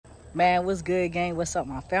Man, what's good, gang? What's up,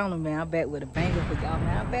 my family, man? I'm back with a banger for y'all,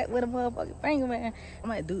 man. I'm back with a motherfucking banger, man.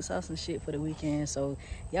 I'm at Duke's house and shit for the weekend, so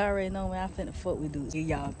y'all already know, man. I finna fuck with Duke's.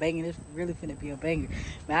 Y'all banging. This really finna be a banger,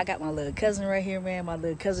 man. I got my little cousin right here, man. My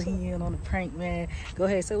little cousin, he in on the prank, man. Go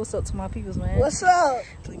ahead, say what's up to my peoples, man. What's up?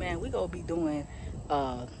 Man, we gonna be doing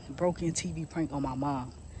broken TV prank on my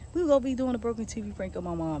mom. We gonna be doing a broken TV prank on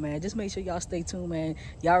my mom, man. Just make sure y'all stay tuned, man.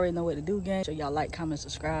 Y'all already know what to do, gang. Make sure y'all like, comment,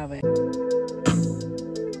 subscribe, man.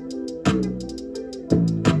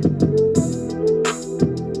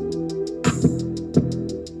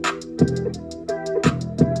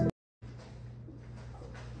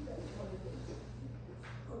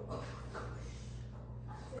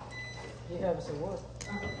 Yeah, so what?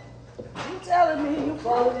 You telling me you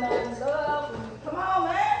falling in love with me? Come on,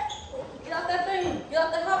 man. Get out that thing. Get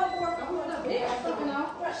out that hoverboard. I'm gonna get something on.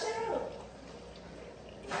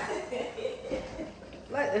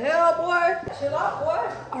 Like the hell, boy. Chill out,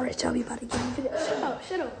 boy. Alright, tell me about it again. Shut up,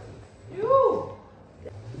 shut up. You.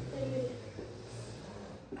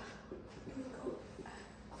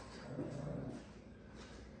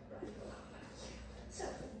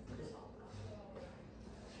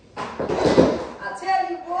 I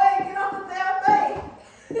tell you, boy, get off the damn thing.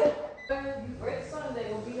 You break something, they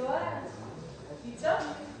gonna beat your ass. I keep telling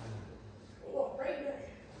you. They gonna break it.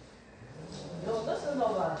 Don't listen to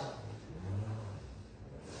nobody.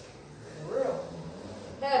 For real.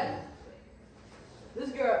 Heavy. This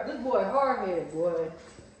boy hard head, boy.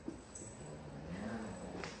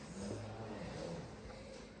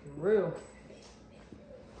 For real.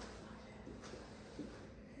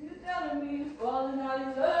 You telling me you falling out in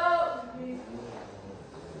love with me?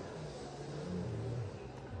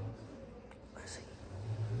 Let's see.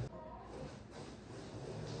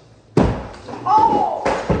 Oh!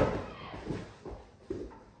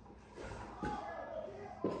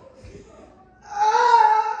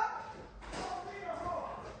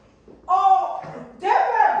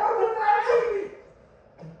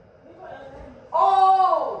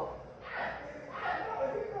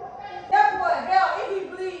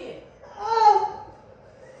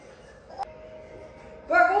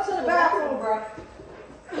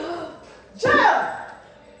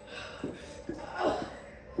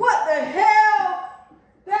 What the hell?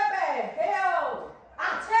 That bad hell. I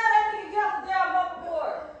tell that nigga get off the damn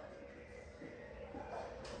hoverboard.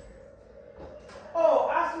 Oh,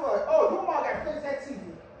 I swear. Oh, your mom got to place that TV.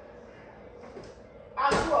 I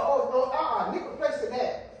swear. Oh, nigga placed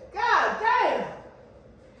that. God damn.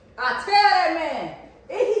 I tell that man.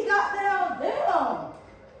 And he got down.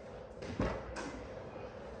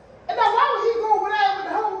 And now why would he go over there with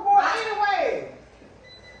the hoverboard anyway?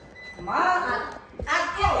 And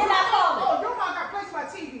I called it. Oh, your mom got to place my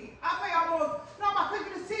TV. I pay almost. No, I'm not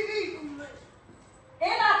picking this TV.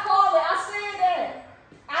 And I called it. I said that.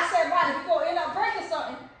 I said, right, if you gonna end up breaking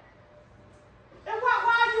something. And why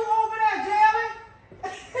are you over there, Jalen?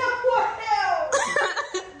 What hell?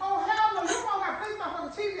 Oh, hell no. Your mom got to place my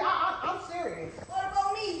fucking TV. I'm serious. What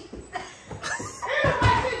about me?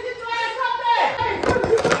 Anybody said get your ass up there. Hey,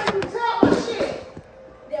 you tell my shit.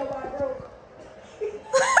 That why I broke.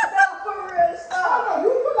 No, for real, stop. Oh, no, you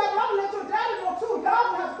put like, I'm gonna let your daddy know too. Y'all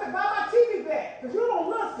gonna have to buy my TV back. Because you don't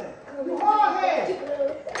listen. You hard head.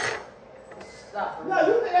 Stop. No,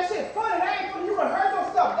 you think that shit funny. That ain't funny. You gonna hurt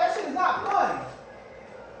yourself. That shit is not funny.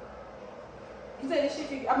 You think this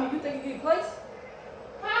shit you think you get placed?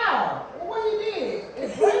 How? Well, what he did?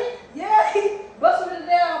 It's funny? Yeah, he busted the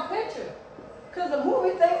damn picture. Cause the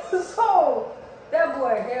movie thing was sold. That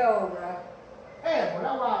boy hell, bro. Hey, well,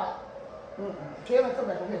 that's why. Jalen, come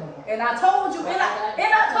back over here no more. And I told you, and I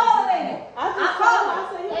told him, ain't it? I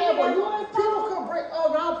called him. Hey, but people come break.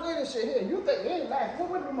 Oh, no, I'm playing this shit here. You think you ain't laughing? What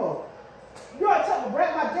with the remote? You ain't tell me to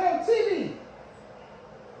break my damn TV.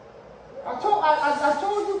 I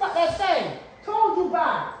told you about that thing. Told you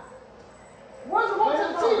about it. Where's the remote to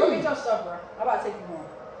the TV? Go get your stuff, bro. I'm about to take you home.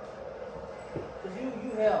 Cause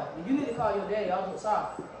you hell. You need to call your daddy. I was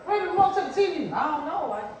outside. Where's the remote to the TV? I don't know.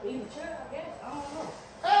 Like in the chair, I guess. I don't know.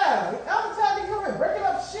 Yeah, every time you come here breaking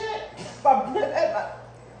up shit.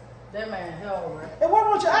 That man hell, bro. And what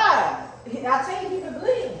about your eyes? I think he been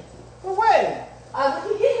bleeding. For where?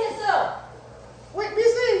 He hit himself. Wait,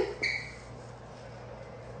 BC.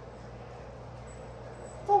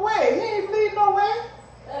 For where? He ain't bleeding no way.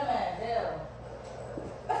 That man hell.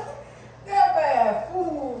 That man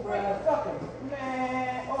fool, bro. Man, fuck him.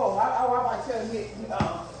 Man. Oh, I might tell you, you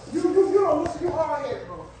don't listen. You hard headed,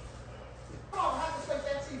 bro. I have to take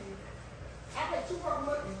that TV. I pay too much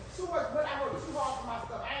money. I work too hard for my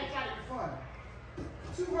stuff. I ain't trying to be funny.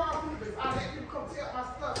 Too hard for me. I let you come tell my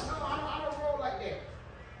stuff. No, I don't roll like that.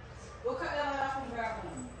 Go cut that line from the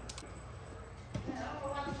bathroom.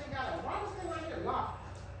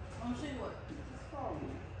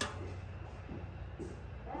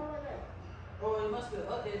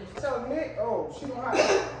 She don't have to.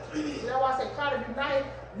 That's why I say try to be nice.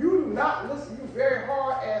 You do not listen. You very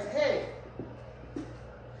hard as heck.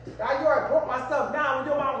 Now you already broke my stuff down when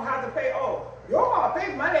your mom will have to pay. Oh, your mama paid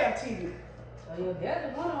for my damn TV. So your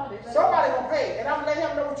dad one on it. Somebody gonna pay, and I'm gonna let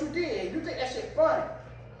him know what you did. You think that shit funny?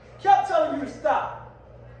 Kept telling you to stop.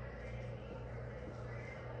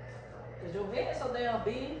 Cause your head so damn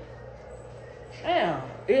big. Damn.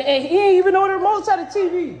 And he ain't even know the remote's on the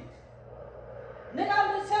TV. Nigga,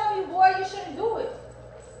 I'm just telling you, boy, you shouldn't do it.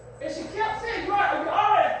 And she kept saying, you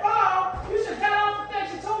already fall. You should get off the thing.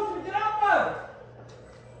 She told you to get off of it.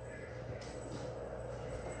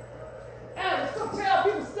 And still tell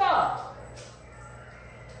people stop.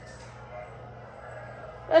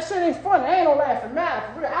 That shit ain't funny. Ain't no laughing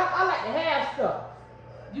matter. For real. I like to have stuff.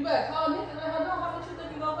 You better call Nick and let her know how much you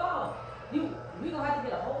think you gonna call. We gonna have to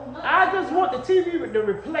get a whole nother. I just want the TV to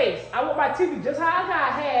replace. I want my TV just how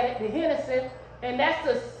I had it, the Henderson, and that's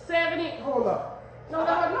the 70. Hold up.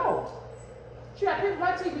 No. She got to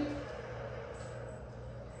my TV.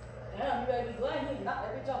 Damn, you better be glad he knocked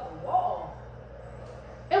that bitch off the wall.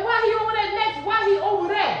 And why he over there next? Why he over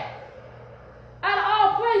there? Out of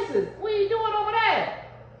all places, what you doing over there?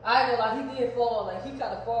 I ain't gonna lie, he did fall, like he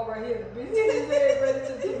kind of fall right here. He did ready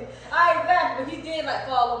to the TV. I ain't laughing, but he did like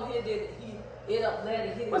fall over here. Did he ended up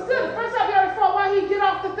landing hit? But still, the first time you ever fall, why he get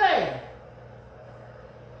off the thing?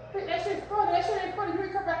 That shit's funny. That shit ain't funny. You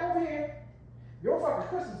ain't come back over here. Your fucking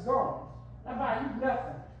Christmas is gone. I'm buying you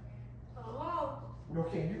nothing. Oh.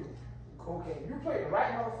 Okay, you play the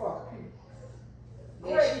right motherfucker.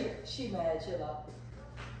 Yeah, she mad. Chill out.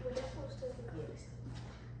 What that supposed to do? Yes.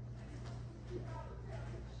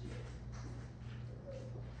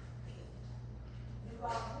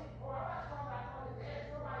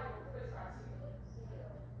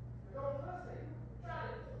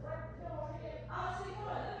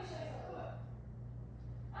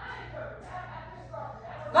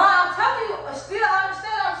 No, I'm telling you, still, I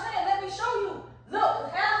understand what I'm saying. Let me show you. Look,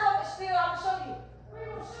 half of it still, I'm gonna show you.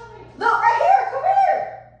 Look, right here, come here.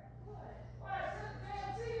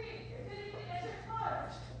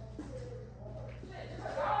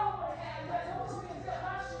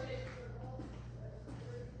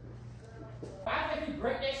 I think he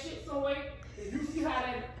break that shit some way. And you see how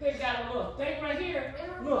that thing got a little thing right here?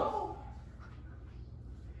 Look.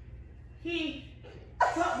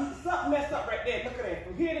 Something messed up right there. Look at that.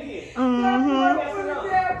 From here to here.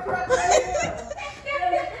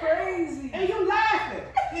 That's crazy. And you laughing.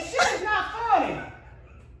 This shit is not funny.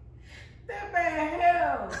 That man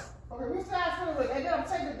hell. Okay, we side funny, and then I'm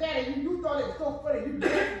taking the daddy. You thought it was so funny. You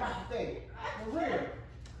danced about the thing. For real.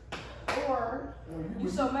 Or You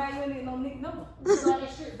so mad you ain't need no Nick number. you got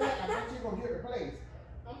that shit back. I bet you gonna get replaced.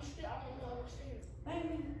 I'm still.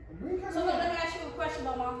 So look, let me ask you a question,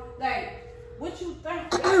 though, Mom. Like, what you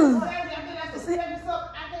think? I think that's a 70 something.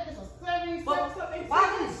 I think it's a 70 something.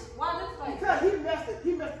 Why this? Why this like? Because he messed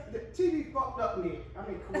the TV fucked up with it. I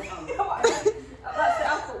mean, cool. I'm about to say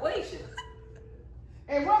I'm Croatian.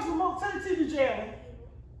 And once remote to the TV jamming,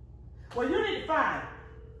 well, you need to find it.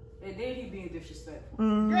 And then he being disrespectful.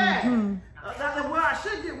 Yeah. What I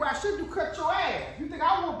should do, cut your ass. You think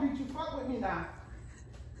I won't beat you? Fuck with me now.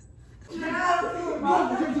 Go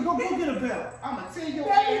get a belt. I'ma tear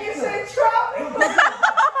your ass up.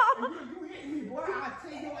 You hit me, boy. I'll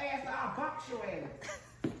tear your ass up. I'll box your ass.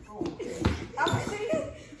 Okay. I'ma see you.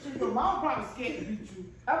 Your mom probably scared to beat you.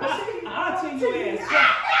 I'ma see you. I'll tear your ass up.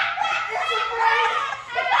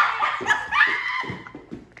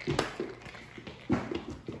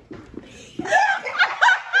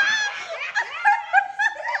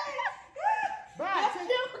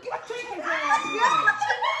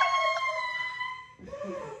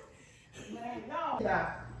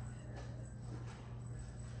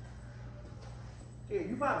 Yeah,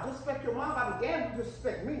 you about to disrespect your mom, about to damn you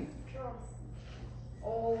disrespect me.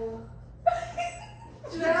 Oh.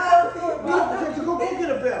 Go get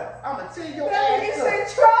a belt. I'ma tear your ass up.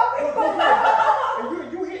 Go get a belt. And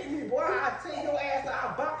you hit me, boy. I'll tear your ass up.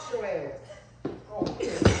 I'll box your ass. Oh,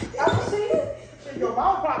 yeah. I'ma see you. Shit, your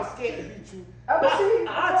mom probably scared to beat you. I'ma see you.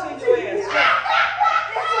 I'll tear your ass up.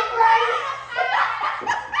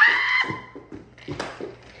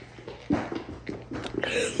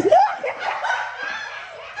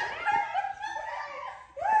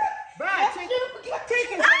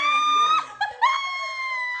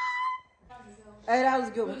 Hey, that was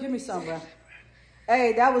a good one. Give me some, bro.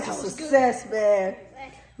 Hey, that was a success, man.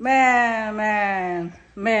 Man.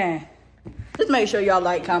 Just make sure y'all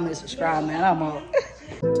like, comment, subscribe, man. I'm up.